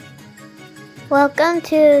Welcome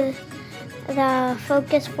to the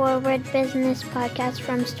Focus Forward Business Podcast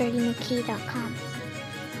from SturdyMcKee.com.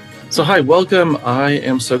 So hi, welcome. I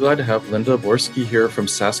am so glad to have Linda Borski here from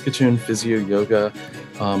Saskatoon Physio Yoga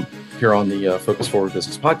here on the Focus Forward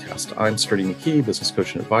Business Podcast. I'm Sturdy McKee, business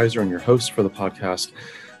coach and advisor, and your host for the podcast.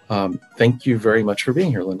 Thank you very much for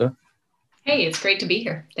being here, Linda. Hey, it's great to be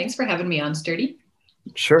here. Thanks for having me on, Sturdy.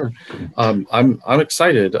 Sure. I'm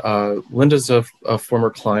excited. Linda's a former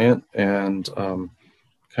client and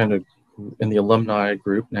kind of in the alumni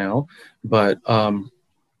group now, but I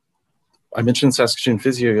mentioned Saskatoon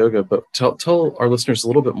Physio Yoga, but tell our listeners a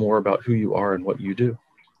little bit more about who you are and what you do,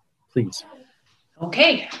 please.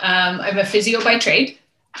 Okay. I'm a physio by trade,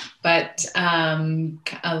 but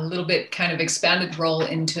a little bit kind of expanded role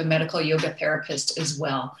into a medical yoga therapist as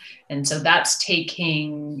well. And so that's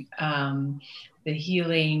taking the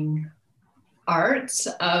healing arts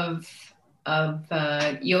of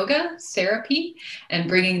yoga therapy and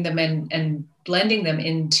bringing them in and blending them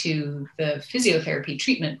into the physiotherapy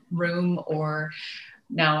treatment room, or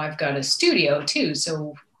now I've got a studio too,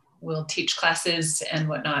 so we'll teach classes and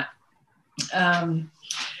whatnot. I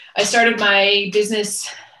started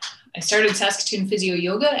Saskatoon Physio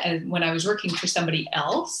Yoga when I was working for somebody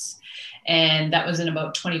else, and that was in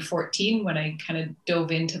about 2014 when I kind of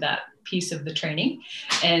dove into that piece of the training,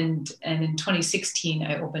 and in 2016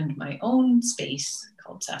 I opened my own space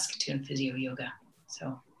called Saskatoon Physio Yoga.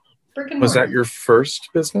 So was that your first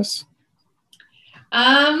business?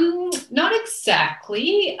 Not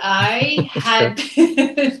exactly. I had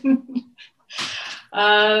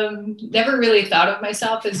never really thought of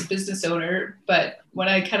myself as a business owner, but when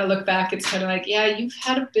I kind of look back, it's kind of like, yeah, you've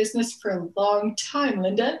had a business for a long time,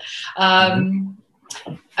 Linda.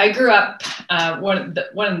 I grew up, one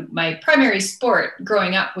of my primary sport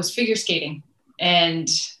growing up was figure skating, and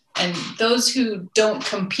those who don't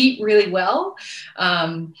compete really well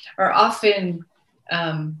are often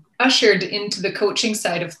ushered into the coaching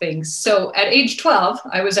side of things. So at age 12,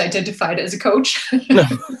 I was identified as a coach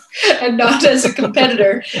and not as a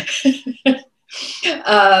competitor.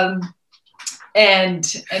 And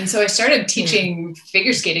so I started teaching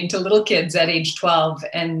figure skating to little kids at age 12,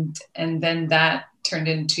 and then that turned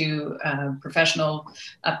into a professional,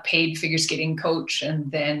 paid figure skating coach,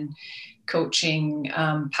 and then coaching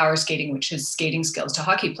power skating, which is skating skills to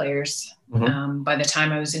hockey players. By the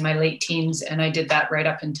time I was in my late teens, and I did that right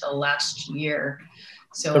up until last year.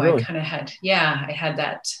 So really? I kind of had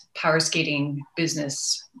that power skating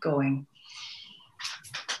business going.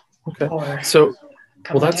 Okay. So,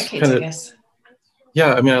 that's decades, kind of, I guess.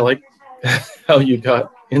 Yeah. I mean, I like how you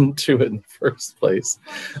got into it in the first place.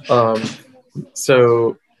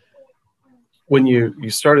 So when you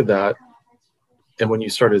started that, and when you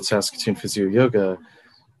started Saskatoon Physio Yoga,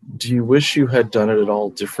 do you wish you had done it at all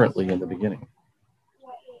differently in the beginning?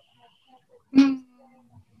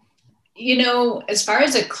 You know, as far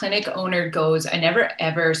as a clinic owner goes, I never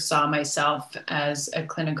ever saw myself as a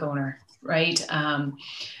clinic owner, right?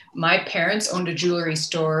 My parents owned a jewelry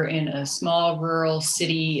store in a small rural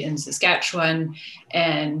city in Saskatchewan,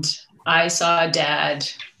 and I saw Dad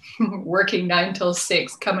working 9 till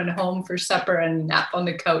 6, coming home for supper and nap on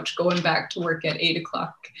the couch, going back to work at 8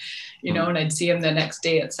 o'clock, and I'd see him the next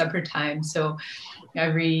day at supper time. So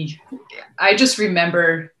I just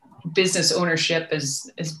remember business ownership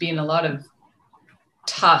as being a lot of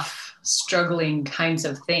tough, struggling kinds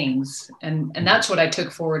of things. And that's what I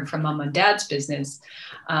took forward from Mom and Dad's business.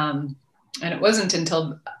 And it wasn't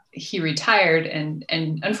until he retired, and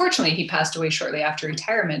unfortunately he passed away shortly after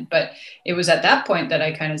retirement, but it was at that point that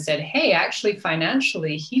I kind of said, hey, actually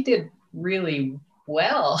financially he did really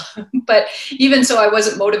well. But even so, I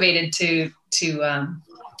wasn't motivated to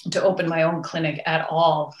open my own clinic at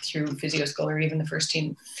all through physio school, or even the first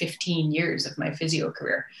 15 years of my physio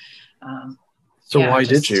career. Why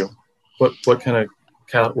did you? What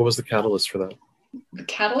was the catalyst for that? The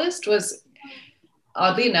catalyst was,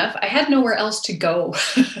 oddly enough, I had nowhere else to go.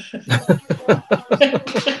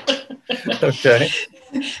 Okay.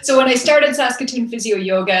 So when I started Saskatoon Physio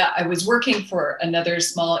Yoga, I was working for another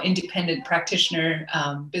small independent practitioner,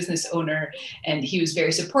 business owner, and he was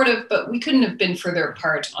very supportive, but we couldn't have been further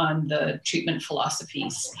apart on the treatment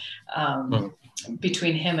philosophies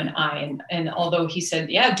between him and I. And although he said,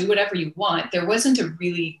 yeah, do whatever you want, there wasn't a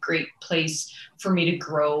really great place for me to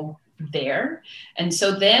grow there. And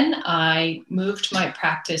so then I moved my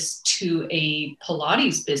practice to a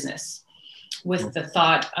Pilates business with the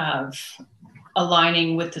thought of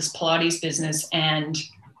aligning with this Pilates business and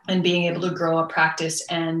being able to grow a practice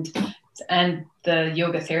and and the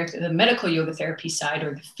yoga therapy, the medical yoga therapy side,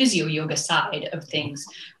 or the physio yoga side of things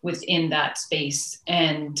within that space.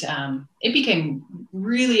 And it became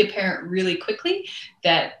really apparent really quickly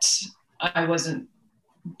that I wasn't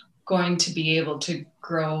going to be able to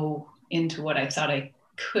grow into what I thought I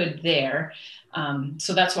could there.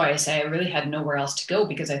 So that's why I say I really had nowhere else to go,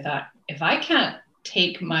 because I thought, if I can't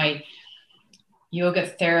take my yoga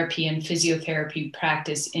therapy and physiotherapy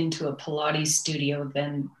practice into a Pilates studio,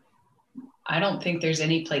 then I don't think there's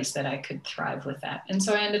any place that I could thrive with that. And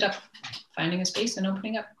so I ended up finding a space and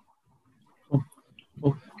opening up.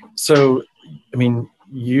 Well, so, I mean,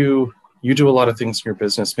 you do a lot of things in your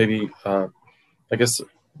business. Maybe, I guess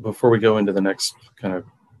before we go into the next kind of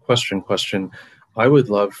question, I would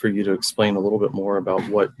love for you to explain a little bit more about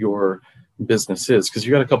what your business is, because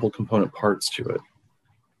you got a couple component parts to it.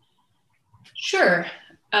 Sure.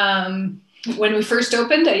 When we first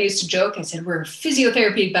opened, I used to joke, I said, we're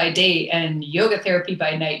physiotherapy by day and yoga therapy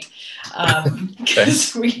by night.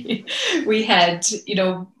 Because we had,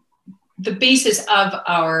 the basis of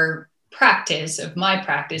our practice, of my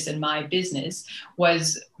practice and my business,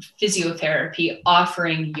 was physiotherapy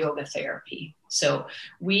offering yoga therapy. So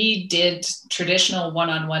we did traditional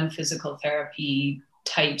one-on-one physical therapy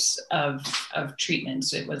types of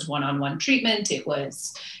treatments. It was one-on-one treatment. It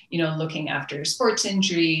was, looking after sports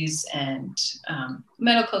injuries and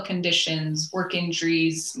medical conditions, work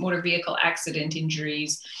injuries, motor vehicle accident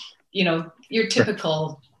injuries, your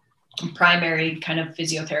typical primary kind of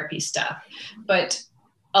physiotherapy stuff. But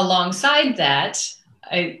alongside that,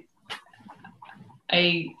 I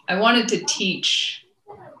wanted to teach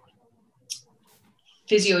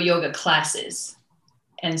physio yoga classes.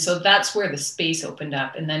 And so that's where the space opened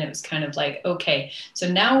up. And then it was kind of like, okay,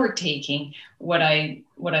 so now we're taking what I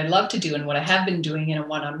love to do and what I have been doing in a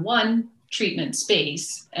one-on-one treatment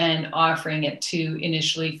space and offering it to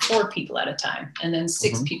initially 4 people at a time, and then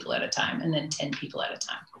 6 people at a time, and then 10 people at a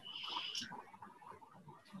time.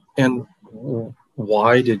 And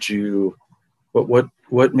why did you,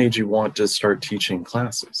 what made you want to start teaching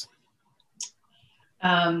classes?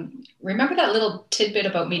 Remember that little tidbit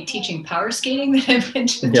about me teaching power skating that I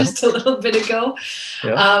mentioned just a little bit ago?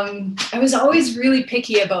 Yeah. I was always really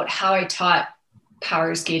picky about how I taught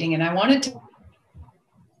power skating, and I wanted to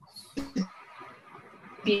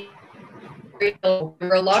be. There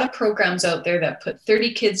were a lot of programs out there that put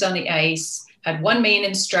 30 kids on the ice, had one main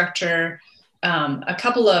instructor, a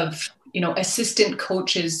couple of assistant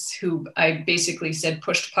coaches who I basically said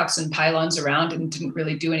pushed pucks and pylons around and didn't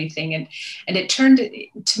really do anything. And it turned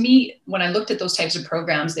to me, when I looked at those types of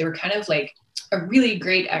programs, they were kind of like a really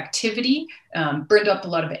great activity, burned up a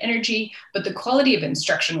lot of energy, but the quality of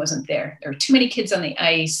instruction wasn't there. There were too many kids on the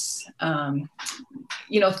ice,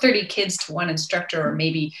 30 kids to one instructor, or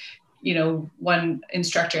maybe, one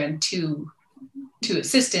instructor and two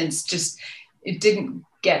assistants. Just, it didn't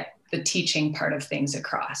get the teaching part of things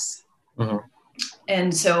across.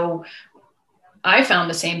 And so I found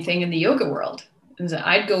the same thing in the yoga world.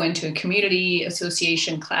 I'd go into a community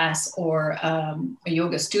association class or a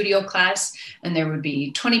yoga studio class, and there would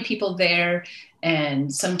be 20 people there.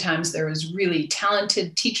 And sometimes there was really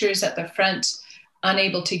talented teachers at the front,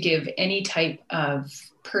 unable to give any type of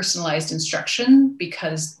personalized instruction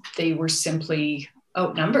because they were simply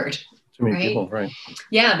outnumbered. Too many people, right?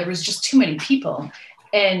 Yeah, there was just too many people.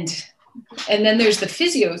 And then there's the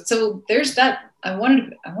physio. So there's that. I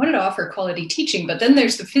wanted to offer quality teaching, but then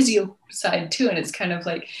there's the physio side too. And it's kind of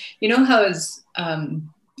like, how as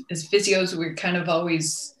physios, we're kind of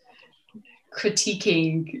always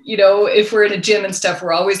critiquing, if we're in a gym and stuff,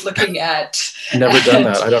 we're always looking at. Never done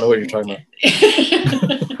that. I don't know what you're talking about.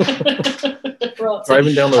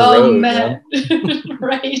 Driving down the road, man.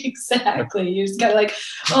 Right, exactly. You're just kind of like,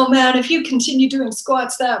 oh man, if you continue doing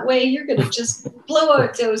squats that way, you're gonna just blow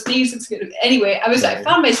out those knees. It's gonna. Anyway, I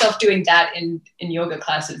found myself doing that in yoga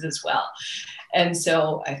classes as well. And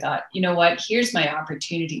so I thought, you know what, here's my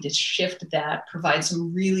opportunity to shift that, provide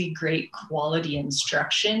some really great quality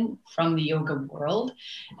instruction from the yoga world,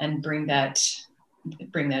 and bring that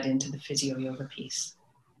into the physio yoga piece.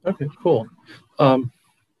 Okay, cool.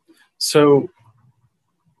 So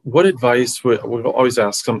what advice we've always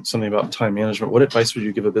ask something about time management. What advice would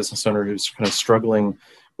you give a business owner who's kind of struggling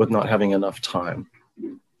with not having enough time?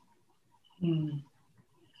 You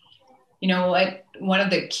know what? One of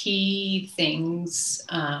the key things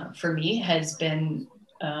for me has been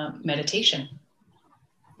meditation.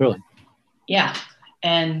 Really? Yeah.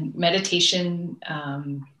 And meditation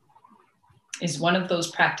is one of those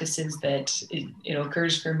practices that it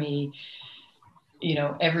occurs for me,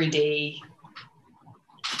 every day.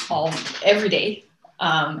 Every day.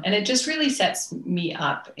 And it just really sets me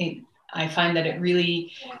up. I find that it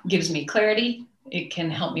really gives me clarity. It can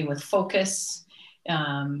help me with focus.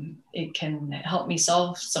 It can help me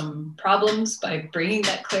solve some problems by bringing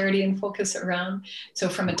that clarity and focus around. So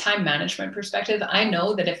from a time management perspective, I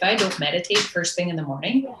know that if I don't meditate first thing in the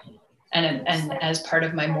morning and as part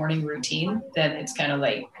of my morning routine, then it's kind of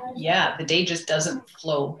like, yeah, the day just doesn't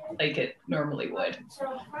flow like it normally would.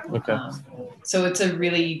 Okay. So it's a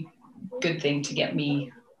really good thing to get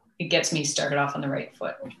me, it gets me started off on the right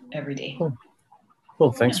foot every day.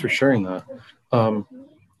 Cool. Thanks for sharing that.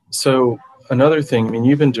 So another thing, I mean,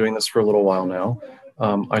 you've been doing this for a little while now.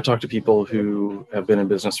 I talk to people who have been in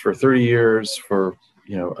business for 30 years, for,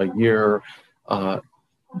 a year.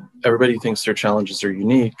 Everybody thinks their challenges are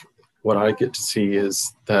unique. What I get to see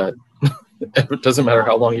is that it doesn't matter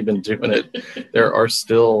how long you've been doing it, there are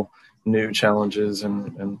still new challenges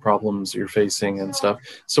and problems you're facing and stuff.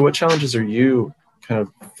 So what challenges are you kind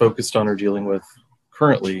of focused on or dealing with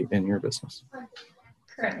currently in your business?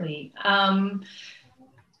 Currently,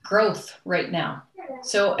 growth right now.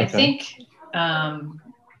 So I think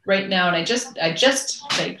right now, and I just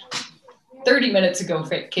like 30 minutes ago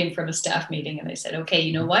came from a staff meeting, and I said, okay,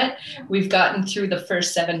 you know what? We've gotten through the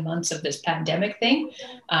first 7 months of this pandemic thing.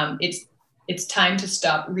 It's time to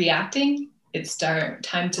stop reacting. It's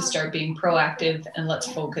time to start being proactive, and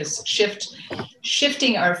let's focus,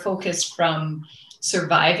 shifting our focus from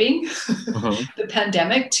surviving the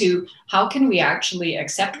pandemic to how can we actually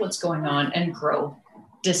accept what's going on and grow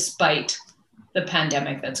despite the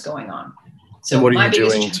pandemic that's going on. So and what are you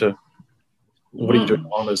doing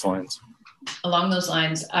along those lines? Along those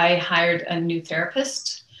lines, I hired a new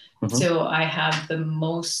therapist. So I have the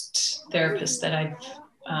most therapists that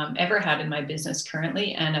I've ever had in my business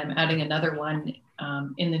currently, and I'm adding another one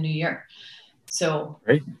in the new year. So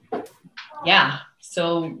great. Yeah.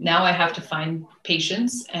 So now I have to find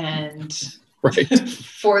patients and right.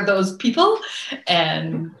 for those people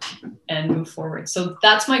and move forward. So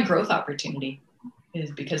that's my growth opportunity,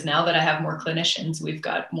 is because now that I have more clinicians, we've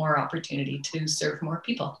got more opportunity to serve more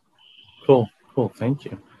people. Cool. Thank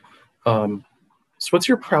you. So what's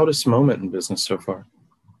your proudest moment in business so far?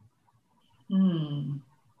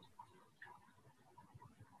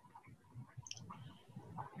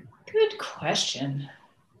 Good question.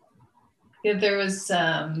 Yeah, there was,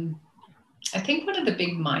 I think one of the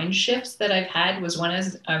big mind shifts that I've had was when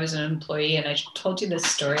I was an employee, and I told you this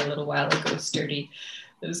story a little while ago, Sturdy.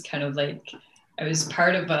 It was kind of like, I was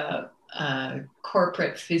part of a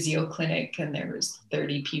corporate physio clinic, and there was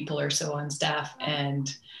 30 people or so on staff,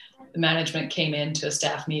 and the management came into a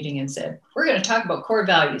staff meeting and said, we're going to talk about core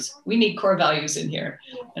values. We need core values in here.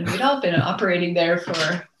 And we'd all been operating there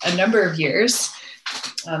for a number of years.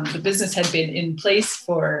 The business had been in place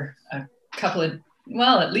for a couple of,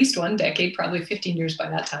 well, at least 1 decade, probably 15 years by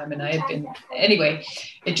that time. And I had been, anyway,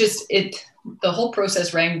 the whole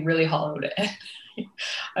process rang really hollow.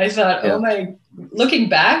 I thought, looking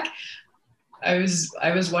back, I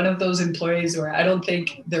was one of those employees where I don't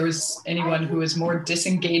think there was anyone who was more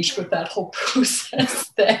disengaged with that whole process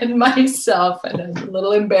than myself. And I'm a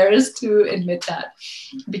little embarrassed to admit that,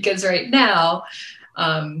 because right now,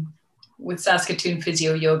 with Saskatoon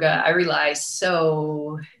Physio Yoga, I rely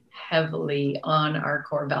so heavily on our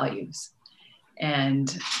core values,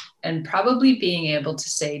 and probably being able to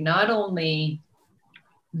say, not only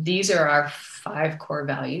these are our 5 core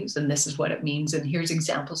values and this is what it means and here's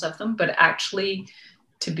examples of them, but actually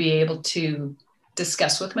to be able to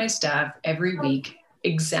discuss with my staff every week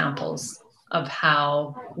examples of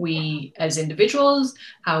how we as individuals,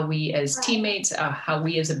 how we as teammates, how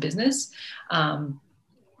we as a business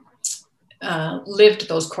lived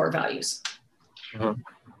those core values.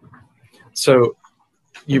 So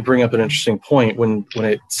you bring up an interesting point when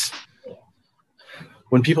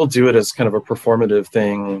people do it as kind of a performative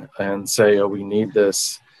thing and say, oh, we need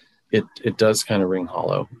this, it does kind of ring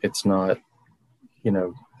hollow. It's not,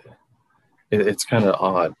 it's kind of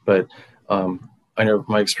odd, but I know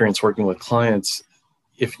my experience working with clients,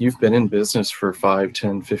 if you've been in business for 5,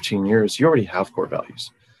 10, 15 years, you already have core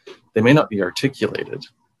values. They may not be articulated,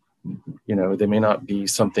 they may not be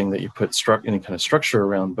something that you put any kind of structure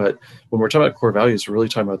around, but when we're talking about core values, we're really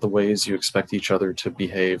talking about the ways you expect each other to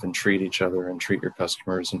behave and treat each other and treat your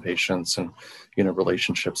customers and patients and,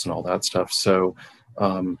 relationships and all that stuff. So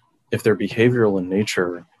if they're behavioral in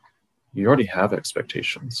nature, you already have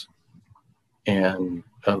expectations and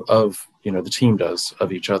of the team does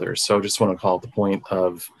of each other. So I just want to call it the point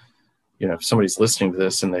of, if somebody's listening to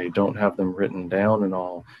this and they don't have them written down and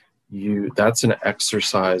all, that's an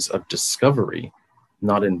exercise of discovery,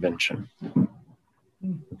 not invention.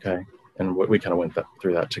 Okay. And we kind of went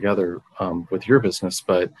through that together with your business,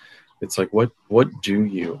 but it's like, what do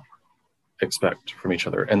you expect from each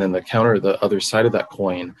other. And then the other side of that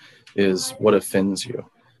coin is what offends you,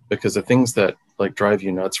 because the things that like drive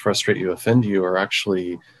you nuts, frustrate you, offend you are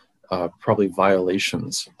actually probably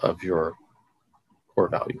violations of your core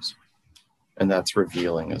values. And that's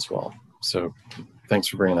revealing as well. So thanks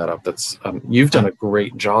for bringing that up. That's you've done a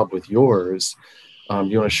great job with yours.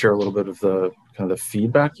 You want to share a little bit of the kind of the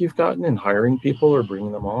feedback you've gotten in hiring people or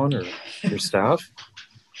bringing them on, or your staff?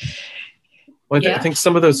 Well, I think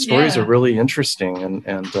some of those stories are really interesting,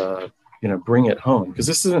 and bring it home, because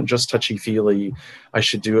this isn't just touchy-feely, I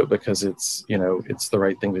should do it because it's the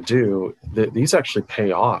right thing to do. These actually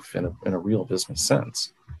pay off in a real business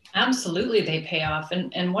sense. Absolutely, they pay off.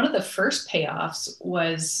 And one of the first payoffs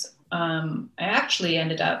was I actually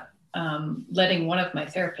ended up letting one of my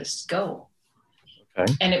therapists go.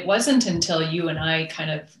 Okay. And it wasn't until you and I kind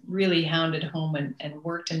of really hounded home and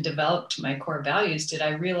worked and developed my core values did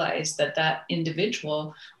I realize that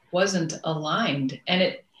individual wasn't aligned. And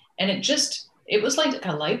it was like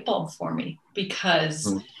a light bulb for me,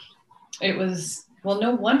 because it was, well,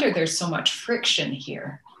 no wonder there's so much friction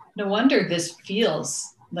here. No wonder this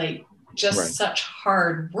feels like just such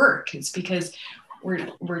hard work. It's because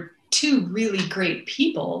we're two really great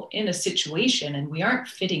people in a situation and we aren't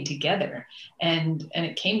fitting together. And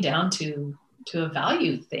it came down to a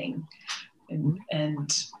value thing. And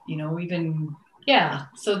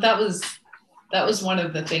so that was one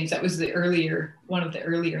of the things. That was one of the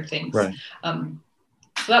earlier things. Right. So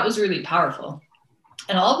that was really powerful.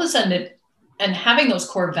 And all of a sudden and having those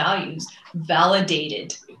core values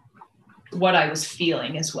validated what I was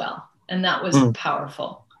feeling as well. And that was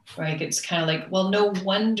powerful, right? It's kind of like, well, no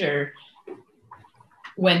wonder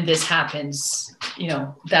when this happens,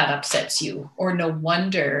 that upsets you, or no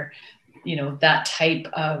wonder, that type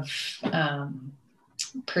of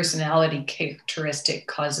personality characteristic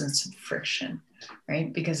causes some friction,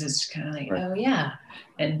 right? Because it's kind of like, oh yeah.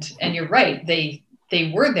 And you're right. They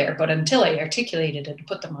were there, but until I articulated it and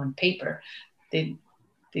put them on paper, they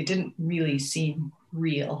didn't really seem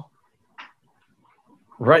real.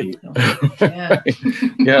 Right. So, yeah.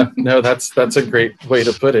 Yeah. No, that's a great way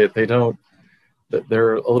to put it.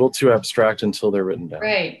 They're a little too abstract until they're written down.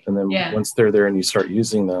 Right. And then once they're there and you start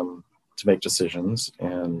using them to make decisions,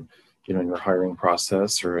 and in your hiring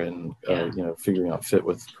process or in figuring out fit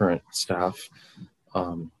with current staff,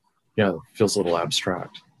 it feels a little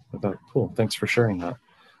abstract. But cool. Thanks for sharing that.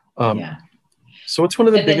 So what's one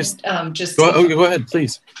of the biggest? Go ahead,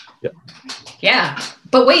 please. Yeah. Yeah.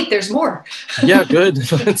 But wait, there's more. Yeah, good.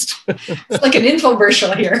 It's like an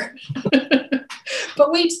infomercial here.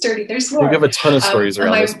 But wait, Sturdy, there's more. We have a ton of stories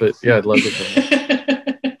around this, but yeah, I'd love to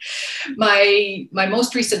hear. My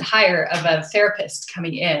most recent hire of a therapist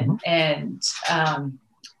coming in, and I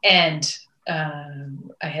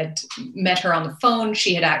had met her on the phone.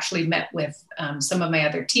 She had actually met with some of my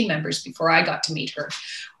other team members before I got to meet her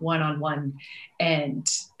one-on-one. And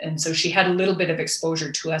so she had a little bit of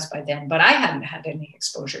exposure to us by then, but I hadn't had any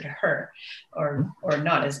exposure to her, or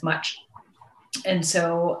not as much. And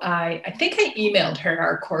so I think I emailed her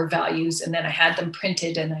our core values, and then I had them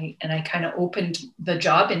printed, and I kind of opened the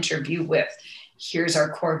job interview with, here's our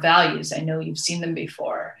core values. I know you've seen them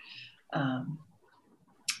before.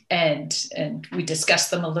 And we discussed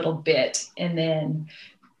them a little bit. And then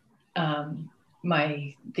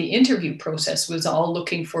the interview process was all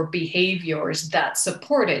looking for behaviors that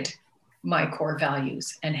supported my core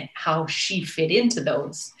values and how she fit into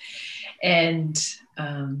those. And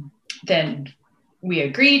then we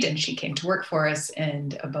agreed, and she came to work for us.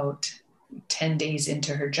 And about 10 days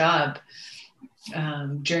into her job,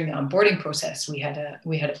 during the onboarding process, we had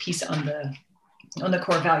a piece on the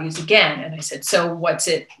core values again. And I said, so what's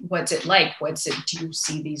it like? Do you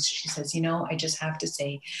see these? She says, I just have to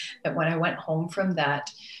say that when I went home from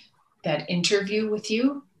that interview with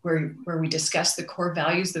you, where we discussed the core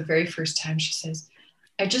values the very first time, she says,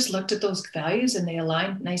 I just looked at those values and they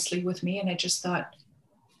aligned nicely with me. And I just thought,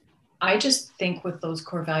 I just think with those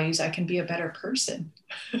core values, I can be a better person.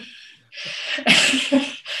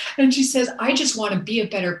 And she says, I just want to be a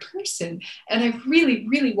better person. And I really,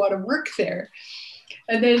 really want to work there.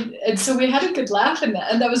 And so we had a good laugh in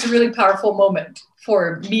that. And that was a really powerful moment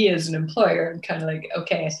for me as an employer. I'm kind of like,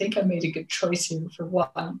 okay, I think I made a good choice here for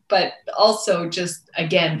one, but also just,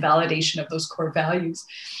 again, validation of those core values.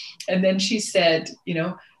 And then she said,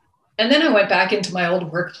 and then I went back into my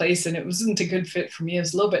old workplace, and it wasn't a good fit for me. It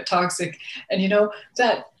was a little bit toxic. And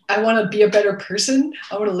that I want to be a better person,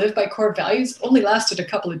 I want to live by core values, only lasted a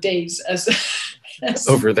couple of days as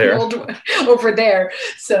over there. Over there.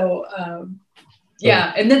 So,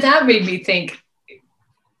 and then that made me think,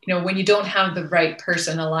 when you don't have the right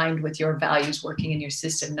person aligned with your values working in your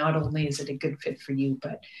system, not only is it a good fit for you,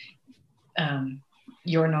 but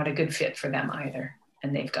you're not a good fit for them either.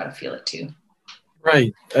 And they've got to feel it too.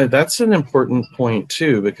 Right. That's an important point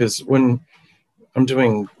too, because when I'm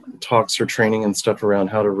doing talks or training and stuff around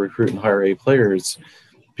how to recruit and hire A players,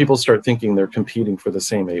 people start thinking they're competing for the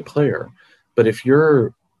same A player. But if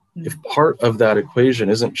part of that equation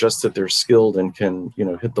isn't just that they're skilled and can,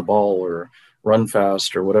 hit the ball or run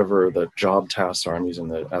fast or whatever the job tasks are, I'm using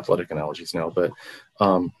the athletic analogies now, but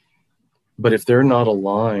if they're not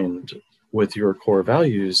aligned with your core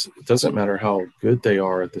values, it doesn't matter how good they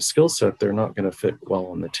are at the skill set, they're not going to fit well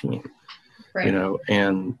on the team. Right.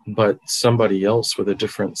 But somebody else with a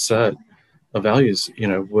different set of values,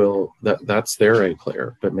 that's their A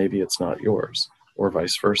player, but maybe it's not yours, or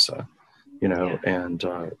vice versa, and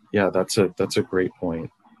that's a great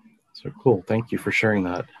point. So cool. Thank you for sharing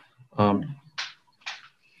that.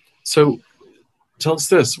 So tell us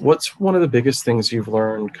this, what's one of the biggest things you've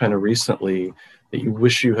learned kind of recently that you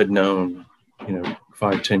wish you had known,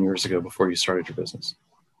 5-10 years ago before you started your business?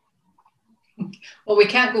 Well, we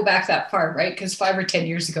can't go back that far, right? Because 5 or 10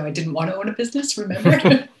 years ago, I didn't want to own a business,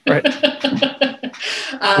 remember? Right.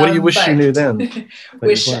 What do you wish you knew then?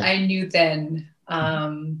 Wish I knew then.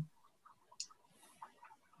 I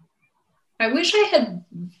wish I had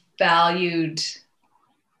valued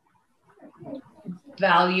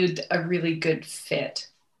a really good fit,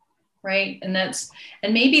 right? And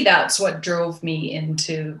maybe that's what drove me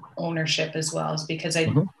into ownership as well, is because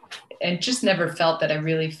I just never felt that I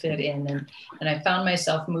really fit in, and I found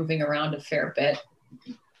myself moving around a fair bit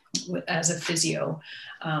as a physio,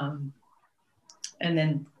 and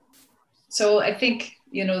then so I think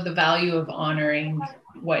the value of honoring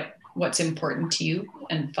what's important to you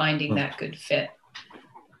and finding that good fit.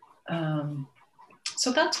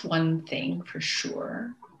 So that's one thing for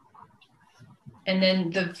sure. And then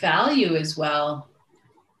the value as well,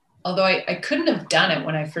 although I couldn't have done it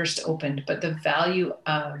when I first opened, but the value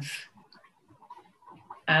of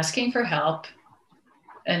asking for help,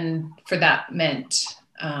 and for that meant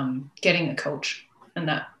getting a coach, and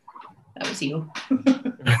that was you.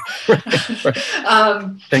 Right.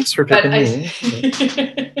 Thanks for picking me.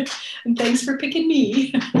 And thanks for picking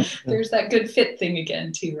me. There's that good fit thing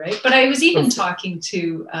again too, right? But I was even talking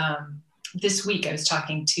to this week. I was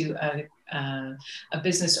talking to a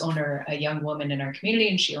business owner, a young woman in our community,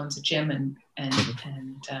 and she owns a gym,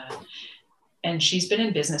 and she's been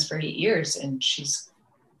in business for 8 years, and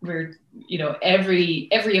we're every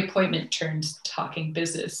appointment turns talking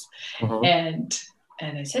business,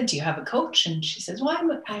 and I said, do you have a coach? And she says,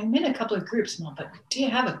 well, I'm in a couple of groups, Mom, but do you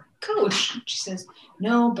have a coach? And she says,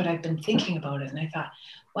 no, but I've been thinking about it. And I thought,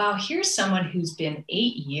 wow, here's someone who's been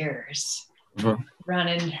 8 years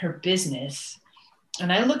running her business.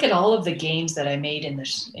 And I look at all of the gains that I made in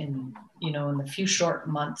the few short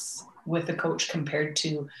months with a coach compared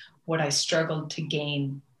to what I struggled to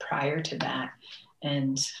gain prior to that.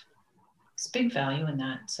 And it's big value in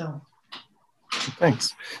that. So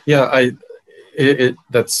thanks. Yeah,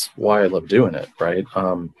 that's why I love doing it, right?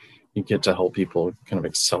 You get to help people kind of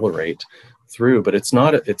accelerate through, but it's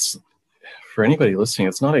for anybody listening,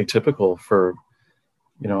 it's not atypical for,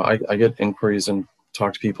 I get inquiries and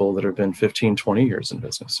talk to people that have been 15, 20 years in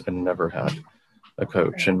business and never had a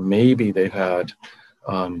coach. And maybe they've had,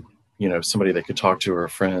 somebody they could talk to, or a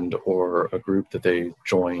friend, or a group that they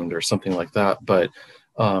joined or something like that. But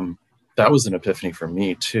that was an epiphany for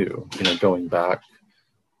me too, going back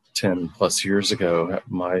 10 plus years ago.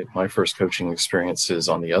 My first coaching experiences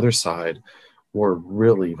on the other side were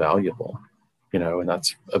really valuable, and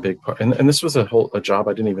that's a big part. And this was a job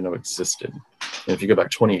I didn't even know existed. And if you go back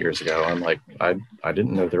 20 years ago, I'm like, I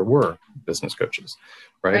didn't know there were business coaches,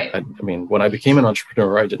 right? I mean, when I became an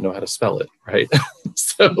entrepreneur, I didn't know how to spell it, right?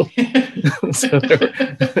 so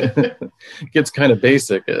it gets kind of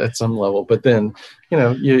basic at some level, but then,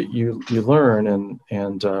 you learn, and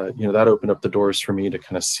that opened up the doors for me to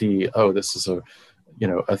kind of see, oh, this is a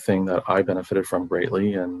thing that I benefited from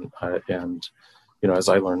greatly. And as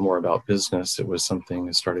I learned more about business, it was something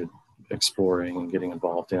I started exploring and getting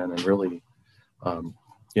involved in, and really,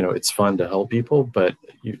 it's fun to help people, but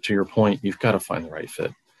to your point, you've got to find the right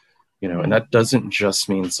fit, and that doesn't just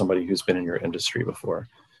mean somebody who's been in your industry before.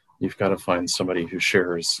 You've got to find somebody who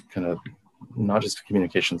shares kind of not just a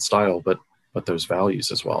communication style, but those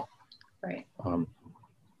values as well. Right.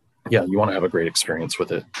 You want to have a great experience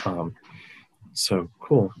with it. So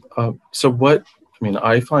cool.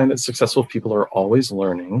 I find that successful people are always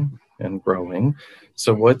learning and growing.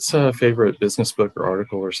 So what's a favorite business book or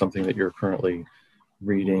article or something that you're currently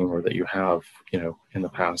reading, or that you have, in the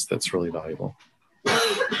past that's really valuable?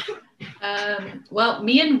 Well,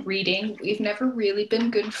 me and reading, we've never really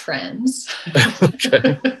been good friends.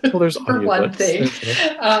 Okay. Well, there's for one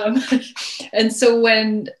audiobooks. thing. And so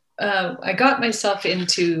when I got myself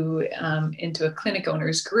into a clinic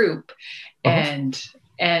owners group, and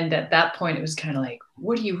at that point it was kind of like,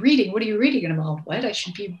 what are you reading? What are you reading? And I'm all, what? I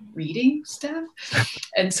should be reading stuff.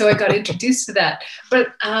 And so I got introduced to that.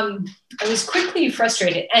 But I was quickly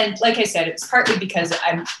frustrated. And like I said, it's partly because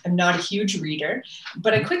I'm not a huge reader,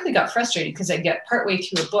 but I quickly got frustrated because I'd get partway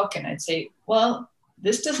through a book and I'd say, well,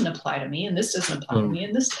 this doesn't apply to me, and this doesn't apply to me,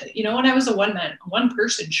 and this, and I was a one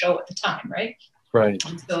person show at the time, right? Right.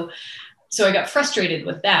 And so I got frustrated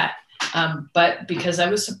with that. But because I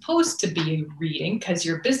was supposed to be reading, because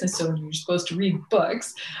you're a business owner, you're supposed to read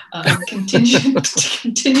books, continue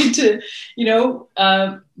to,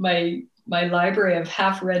 my library of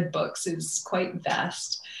half-read books is quite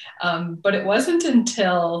vast. But it wasn't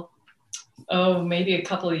until, maybe a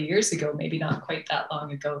couple of years ago, maybe not quite that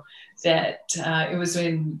long ago, that it was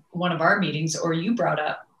in one of our meetings, or you brought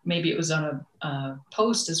up, maybe it was on a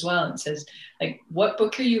post as well, and says, like, what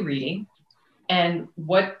book are you reading? And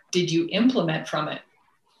what did you implement from it?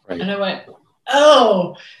 Right. And I went,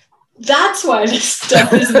 oh, that's why this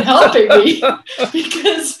stuff isn't helping me,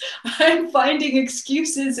 because I'm finding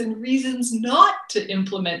excuses and reasons not to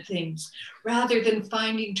implement things rather than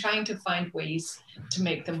trying to find ways to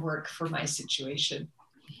make them work for my situation.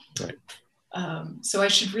 Right. So I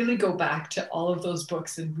should really go back to all of those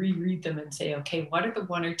books and reread them and say, okay, what are the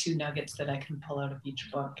one or two nuggets that I can pull out of each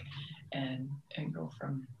book and go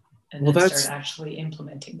from, and then start actually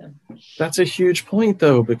implementing them. That's a huge point,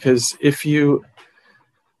 though, because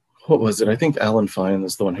what was it? I think Alan Fine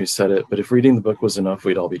is the one who said it, but if reading the book was enough,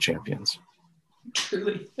 we'd all be champions.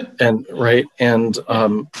 Truly. And right. And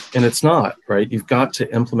it's not, right. You've got to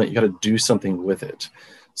implement, you got to do something with it.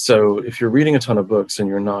 So if you're reading a ton of books and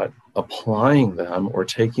you're not applying them or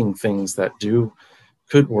taking things that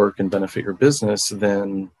could work and benefit your business,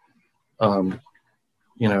 then,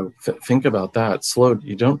 think about that.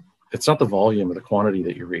 It's not the volume or the quantity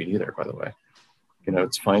that you read either, by the way.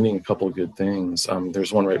 It's finding a couple of good things.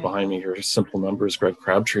 There's one right behind me here, Simple Numbers, Greg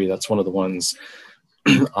Crabtree. That's one of the ones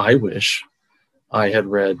I wish I had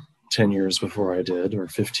read 10 years before I did, or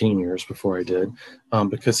 15 years before I did,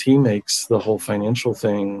 because he makes the whole financial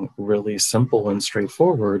thing really simple and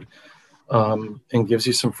straightforward, and gives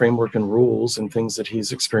you some framework and rules and things that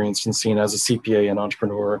he's experienced and seen as a CPA and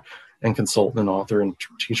entrepreneur and consultant and author and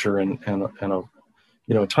teacher and a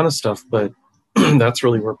ton of stuff. But that's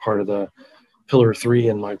really where part of the pillar 3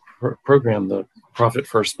 in my program, the Profit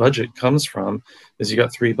First Budget, comes from, is you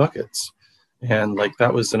got 3 buckets. And like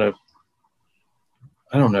that was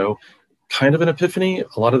kind of an epiphany.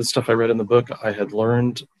 A lot of the stuff I read in the book I had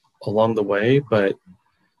learned along the way, but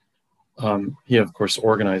he of course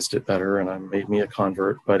organized it better and made me a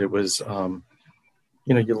convert. But it was, you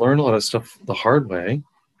learn a lot of stuff the hard way,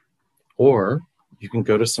 or you can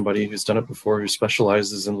go to somebody who's done it before, who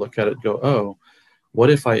specializes, and look at it and go, oh, what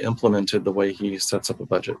if I implemented the way he sets up a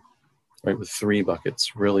budget, right? With 3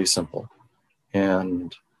 buckets, really simple,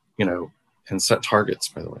 and set targets,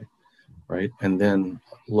 by the way, right? And then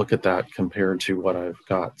look at that compared to what I've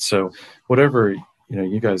got. So whatever,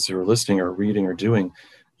 you guys who are listening or reading or doing,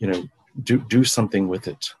 do something with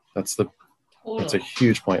it. That's a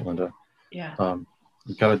huge point, Linda. Yeah.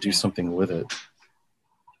 You got to do something with it.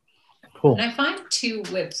 Cool. And I find too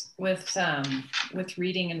with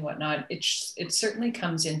reading and whatnot, it certainly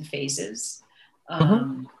comes in phases,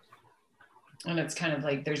 and it's kind of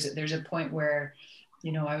like there's a point where,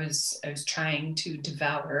 I was trying to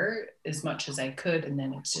devour as much as I could, and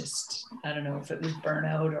then it's just, I don't know if it was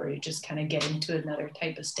burnout or you just kind of get into another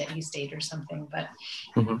type of steady state or something. But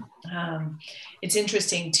it's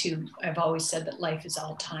interesting too. I've always said that life is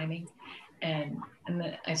all timing. And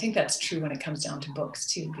I think that's true when it comes down to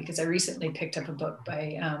books too, because I recently picked up a book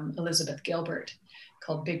by Elizabeth Gilbert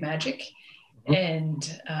called Big Magic.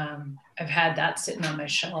 And I've had that sitting on my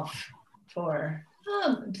shelf for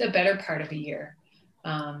the better part of a year.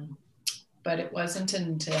 But it wasn't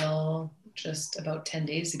until just about 10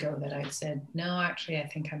 days ago that I said, no, actually, I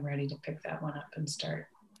think I'm ready to pick that one up and start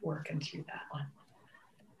working through that one.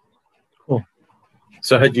 Cool.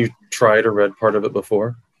 So had you tried or read part of it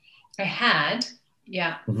before? I had,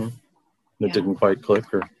 yeah. It didn't quite click,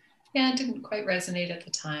 or? Yeah, it didn't quite resonate at the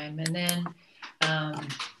time. And then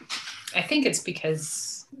I think it's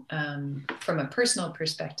because from a personal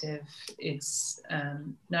perspective, it's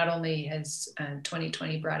not only has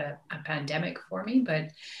 2020 brought a pandemic for me,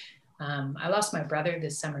 but I lost my brother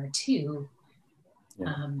this summer too,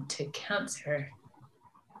 to cancer.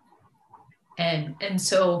 And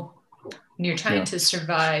so when you're trying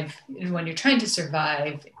to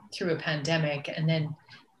survive through a pandemic, and then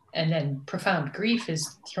profound grief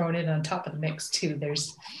is thrown in on top of the mix too.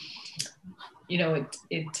 There's, now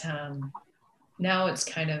it's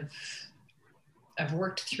kind of, I've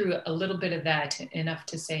worked through a little bit of that enough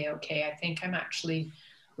to say, okay, I think I'm actually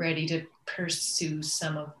ready to pursue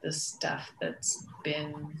some of the stuff that's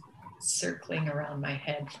been circling around my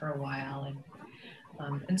head for a while.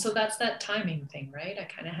 And so that's that timing thing, right? I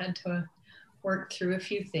kind of had to work through a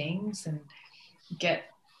few things and get,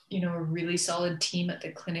 a really solid team at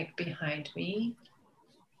the clinic behind me,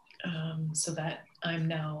 so that I'm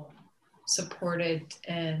now supported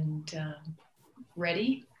and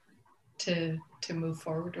ready to move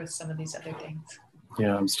forward with some of these other things.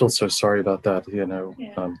 Yeah, I'm still so sorry about that.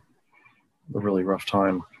 A really rough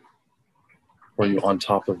time for you on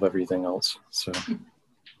top of everything else. So,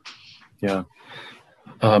 yeah.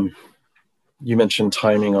 You mentioned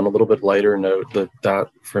timing. On a little bit lighter note,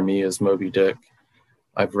 that for me is Moby Dick.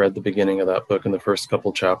 I've read the beginning of that book, and the first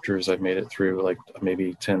couple chapters I've made it through like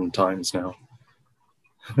maybe 10 times now.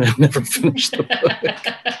 I've never finished the book.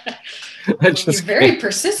 You're very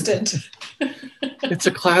persistent. It's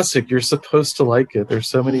a classic. You're supposed to like it. There's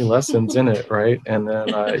so many lessons in it, right? And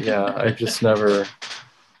then, I just never,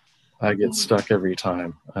 I get stuck every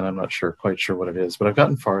time, and I'm not quite sure what it is, but I've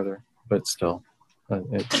gotten farther, but still,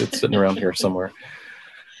 it's sitting around here somewhere.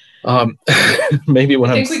 Maybe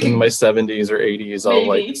when I'm in my 70s or 80s, I'll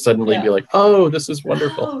like suddenly be like, oh, this is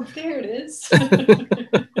wonderful. Oh, there it is.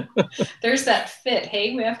 There's that fit.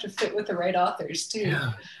 Hey, we have to fit with the right authors too.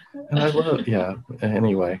 Yeah. And I love,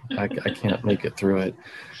 anyway, I can't make it through it.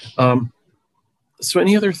 So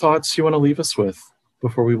any other thoughts you want to leave us with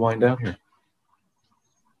before we wind down here?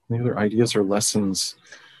 Any other ideas or lessons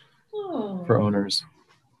for owners?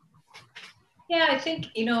 Yeah, I think,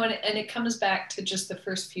 and it comes back to just the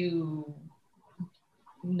first few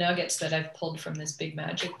nuggets that I've pulled from this Big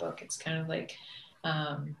Magic book. It's kind of like,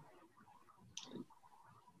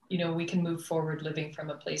 we can move forward living from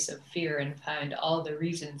a place of fear and find all the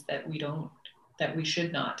reasons that we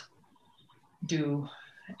should not do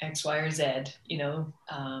X, Y, or Z,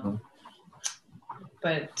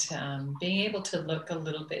 but being able to look a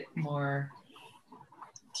little bit more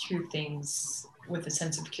through things with a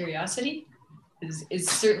sense of curiosity is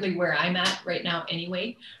certainly where I'm at right now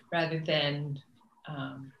anyway, rather than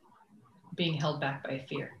being held back by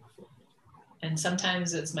fear. And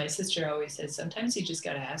sometimes, as my sister always says, sometimes you just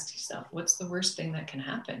got to ask yourself, what's the worst thing that can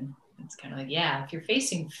happen? It's kind of like, if you're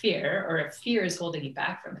facing fear, or if fear is holding you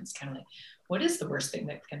back from it, it's kind of like, what is the worst thing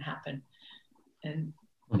that can happen? And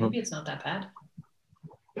maybe it's not that bad.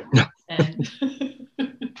 And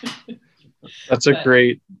that's a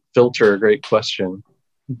great filter, a great question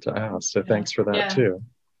to ask. So thanks for that too.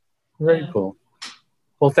 Very cool.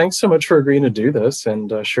 Well, thanks so much for agreeing to do this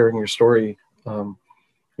and sharing your story.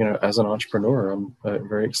 As an entrepreneur, I'm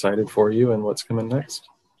very excited for you and what's coming next.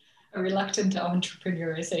 A reluctant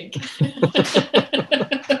entrepreneur, I think.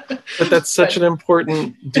 But that's such an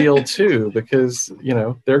important deal too, because,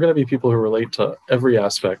 there are going to be people who relate to every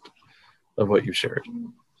aspect of what you shared.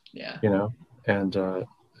 Yeah. And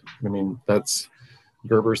that's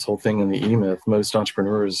Gerber's whole thing in the E-Myth. Most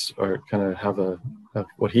entrepreneurs are kind of have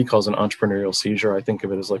what he calls an entrepreneurial seizure. I think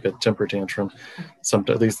of it as like a temper tantrum.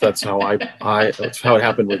 At least that's how that's how it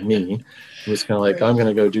happened with me. It was kind of like, I'm going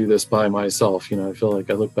to go do this by myself. I feel like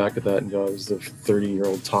I look back at that and go, I was a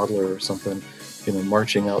 30-year-old toddler or something,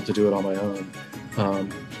 marching out to do it on my own.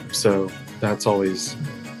 So that's always,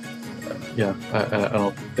 I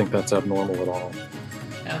don't think that's abnormal at all.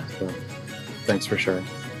 Yeah. So, thanks for sharing.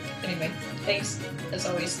 Anyway, thanks. As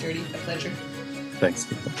always, Sturdy, a pleasure. Thanks.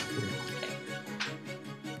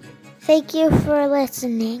 Thank you for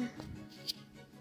listening.